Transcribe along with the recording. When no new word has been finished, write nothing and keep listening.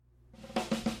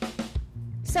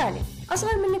سالي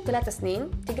أصغر مني ب3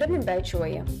 سنين، تقرب من بعيد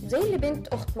شوية، زي اللي بنت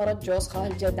أخت مرات جوز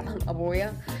خال جد عم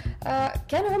أبويا.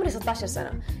 كان عمري 16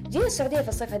 سنة. جينا السعودية في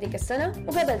الصيف هذيك السنة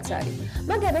وقابلت سالي.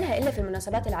 ما قابلها إلا في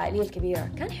المناسبات العائلية الكبيرة.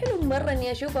 كان حلو مرة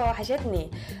إني أشوفها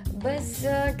وحشتني، بس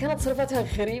كانت صرفتها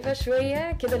غريبة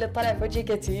شوية كذا، اللي تطلع في وجهي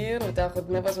كتير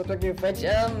وتاخذ نفس وتوقف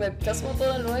فجأة، مبتسمة طول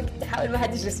الوقت، تحاول ما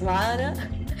حد يجلس معانا.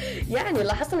 يعني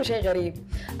لاحظت انه شيء غريب.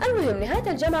 المهم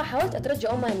نهاية الجامعة حاولت اترجى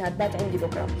امها انها تبات عندي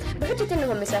بكرة بحجة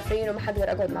انهم مسافرين وما حقدر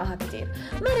اقعد معاها كثير.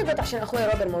 ما رضت عشان اخوي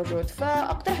روبر موجود،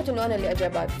 فاقترحت انه انا اللي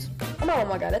اجابات. وماما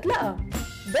ما قالت لا.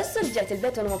 بس رجعت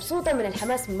البيت وانا مبسوطة من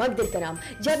الحماس، ما قدرت انام.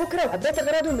 جاء بكرة وعبيت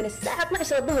اغراضهم من الساعة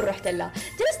 12 الظهر رحت لها.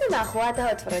 جلسنا مع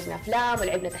اخواتها وتفرجنا افلام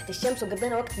ولعبنا تحت الشمس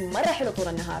وقضينا وقت مرة حلو طول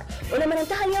النهار. ولما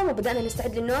انتهى اليوم وبدأنا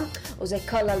نستعد للنوم، وزي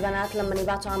كل البنات لما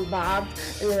يباتوا عن بعض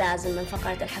لازم من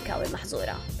فقرة الحكاوي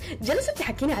المحظورة. جلست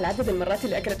تحكيني على عدد المرات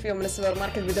اللي أكلت فيهم من السوبر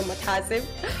ماركت بدون ما تحاسب،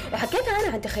 وحكيتها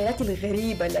أنا عن تخيلاتي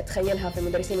الغريبة اللي أتخيلها في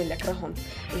المدرسين اللي أكرههم.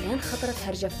 الآن خطرت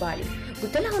هرجة في بالي.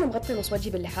 قلت لها وأنا مغطي نص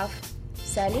وجهي باللحاف: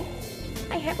 سالي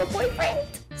I have a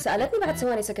boyfriend. سألتني بعد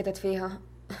ثواني سكتت فيها.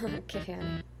 كيف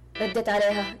يعني؟ ردت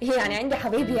عليها: يعني عندي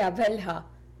حبيبي يقبلها.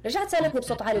 رجعت سألتني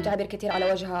بصوت عالي وتعبير كتير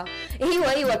على وجهها: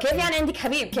 ايوه كيف يعني عندك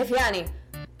حبيب؟ كيف يعني؟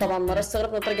 طبعا مرة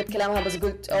استغربت من طريقة كلامها، بس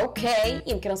قلت اوكي،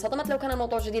 يمكن انصدمت لو كان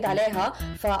الموضوع جديد عليها.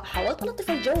 فحاولت الطف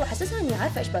الجو وحسسها اني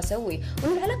عارفة ايش بسوي،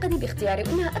 وان العلاقة دي باختياري،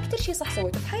 وانها اكتر شيء صح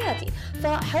سويته في حياتي.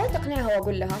 فحاولت اقنعها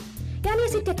واقول لها: يعني يا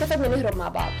ستي اتفقنا نهرب مع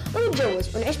بعض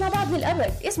ونتجوز ونعيش مع بعض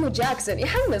للأبد. اسمه جاكسون،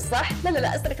 يحمس صح؟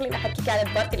 لا استرك، خليني احكيك عن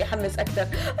البارت اللي يحمس اكثر.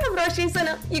 عمره 20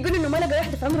 سنة، يقول انه ما لقى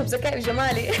واحدة في عمره بذكائي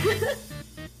وجمالي.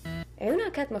 عيونها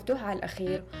كانت مفتوحة على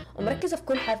الأخير ومركزة في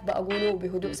كل حرف بقوله،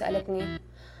 وبهدوء سألتني: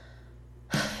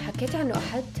 حكيتي عنه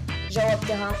أحد؟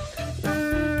 جاوبتها: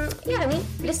 يعني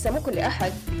لسه مو كل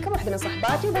أحد، كم واحدة من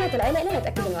صحباتي وبنات العيلة إلى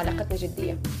أتأكد إنه علاقتنا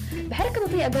جدية. بحركة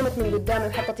بطيئة قامت من قدامي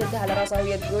وحطت يدها على راسها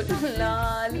وهي تقول: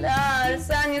 لا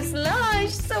أرسانيوس، لا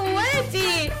إيش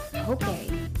سويتي؟ أوكي،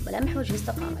 ملامح وجهي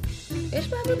استقامت. إيش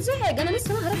بها بتزعق؟ أنا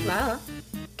لسه ما هربت معاها.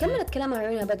 كملت كلامها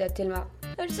وعيونها بدأت تلمع.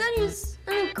 أرسانيوس،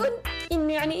 أنا كنت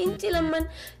إنه يعني أنت لما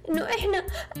إنه إحنا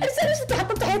أرسانيوس أنت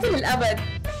حطمت حياتي للأبد.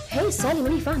 هاي سالي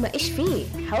ماني فاهمة إيش فيه.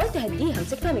 حاولت أهديها،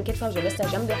 مسكتها من كتفها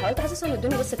وجلستها جنبي، حاولت أحسسها إنه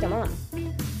الدنيا لسه تمام.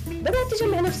 بدأت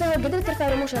تجمع نفسها وقدرت ترفع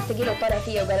رموشها الثقيلة وطالع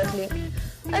فيا وقالت لي: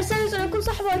 أرسانيوس، أنا كل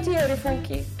صحباتي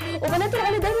يعرفوكي وبنات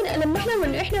العيلة دائما ألمحنا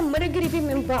إنه إحنا مرة قريبين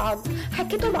من بعض.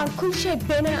 حكيت لهم عن كل شيء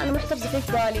بيننا أنا محتفظة فيه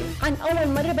في بالي، عن أول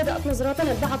مرة بدأت نظراتنا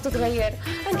لبعض تتغير،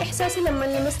 عن إحساسي لما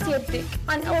لمست يدك،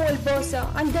 عن أول بوسة،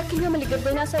 عن ذاك اليوم اللي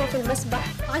قضيناه سوا في المسبح،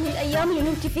 عن الأيام اللي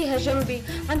نمتي فيها جنبي،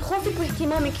 عن خوفك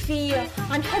واهتمامك فيا،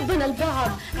 عن حبنا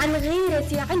لبعض، عن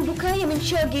غيرتي، عن بكايا من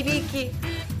شوقي ليكي.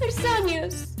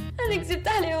 أرسانيوس، أنا كذبت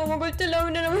عليهم وقلت لهم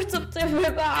إننا مرتبطين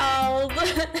ببعض.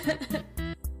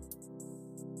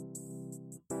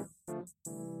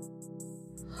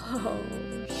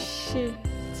 شيت.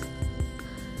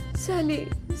 سالي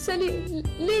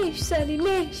ليش؟ سالي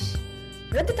ليش؟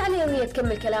 ردت عليها وهي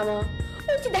تكمل كلامها: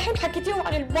 وانت دحين حكيتيهم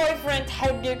عن البوي فريند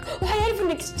حقك وحيعرفوا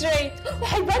انك ستريت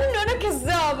وحيبان انه انا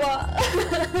كذابة.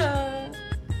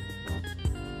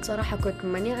 صراحة كنت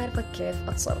ماني عارفة كيف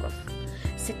اتصرف.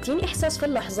 60 احساس في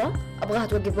اللحظة، ابغاها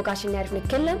توقف بك عشان نعرف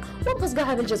نتكلم، وابغى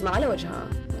اصقعها بالجزمة على وجهها.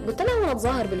 قلت لها وانا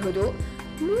اتظاهر بالهدوء: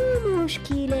 مو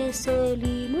مشكلة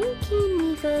سالي،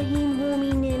 ممكن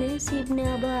نفهمهم إننا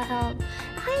سيبنا بعض،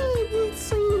 عادي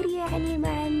تصير يعني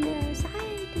مع الناس،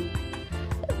 عادي.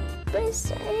 بس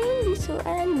عندي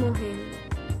سؤال مهم،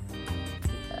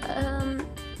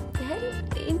 هل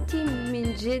انتي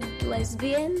من جد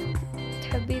ليزبيان؟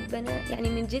 تحبي البنات؟ يعني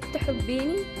من جد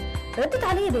تحبيني؟ ردت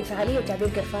علي بانفعالية وتعبير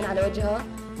قرفان على وجهها: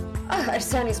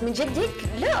 أرسانيوس، من جدك؟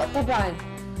 لا طبعا.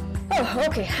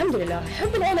 اوكي الحمد لله،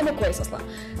 حب العيلة مو كويس اصلا.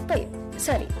 طيب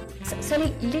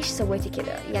سالي ليش سويتي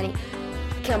كده؟ يعني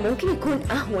كان ممكن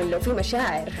يكون اهون لو في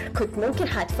مشاعر، كنت ممكن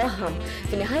حاتفهم.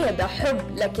 في النهاية ده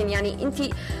حب، لكن يعني انتي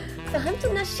فهمت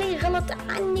الناس شيء غلط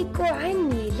عنك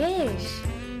وعني. ليش؟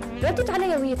 ردت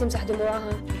علي وهي تمسح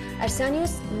دموعها: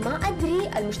 أرسانيوس، ما ادري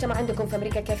المجتمع عندكم في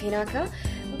امريكا كيف هناك،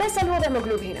 بس الوضع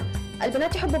مقلوب هنا.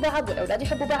 البنات يحبوا بعض والاولاد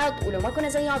يحبوا بعض، ولو ما كنا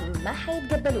زي بعض ما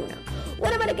حيتقبلونا.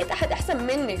 وانا ما لقيت احد احسن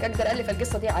منك اقدر الف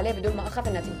القصه دي عليه بدون ما اخاف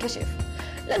انها تنكشف،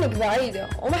 لانك بعيده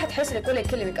وما حتحس لك ولا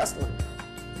يكلمك اصلا.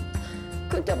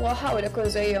 كنت ابغى احاول اكون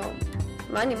زيهم،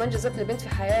 مع اني ما انجذبت لبنت في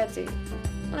حياتي،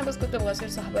 انا بس كنت ابغى اصير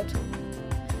صاحبتهم،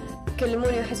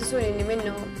 يكلموني ويحسسوني اني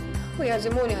منهم،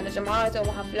 ويعزموني على جمعاتهم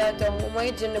وحفلاتهم، وما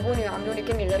يتجنبوني ويعاملوني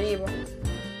كني غريبه.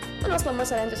 انا اصلا ما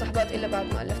صار عندي صحبات الا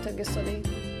بعد ما الفت القصه دي.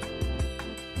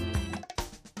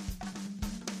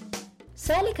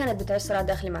 سالي كانت بتعيش صراع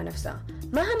داخلي مع نفسها،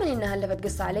 ما همني إنها ألفت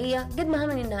قصة عليا قد ما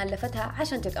همني إنها ألفتها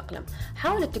عشان تتأقلم.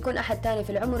 حاولت تكون أحد تاني في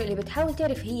العمر اللي بتحاول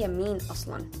تعرف هي مين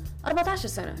أصلا. 14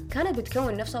 سنة كانت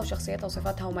بتكون نفسها وشخصيتها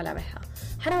وصفاتها وملامحها.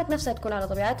 حرمت نفسها تكون على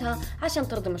طبيعتها عشان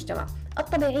ترضي المجتمع.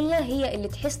 الطبيعية هي اللي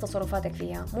تحس تصرفاتك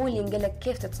فيها، مو اللي ينقلك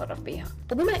كيف تتصرف بيها.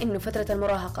 وبما إنه فترة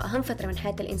المراهقة أهم فترة من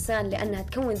حياة الإنسان لأنها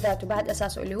تكون ذاته بعد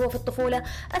أساسه اللي هو في الطفولة،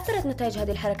 أثرت نتائج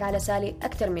هذه الحركة على سالي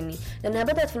أكثر مني، لأنها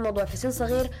بدأت في الموضوع في سن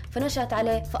صغير فنشأت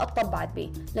عليه فأطبعت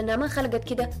به، لأنها ما خلقت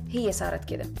كده، هي صارت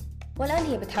كده. والآن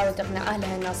هي بتحاول تقنع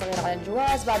أهلها إنها صغيرة على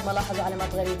الجواز بعد ما لاحظوا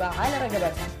علامات غريبة على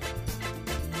رقبتها.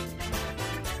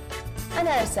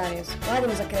 أنا أرسانيوس وهذه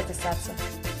مذكرة السادسة.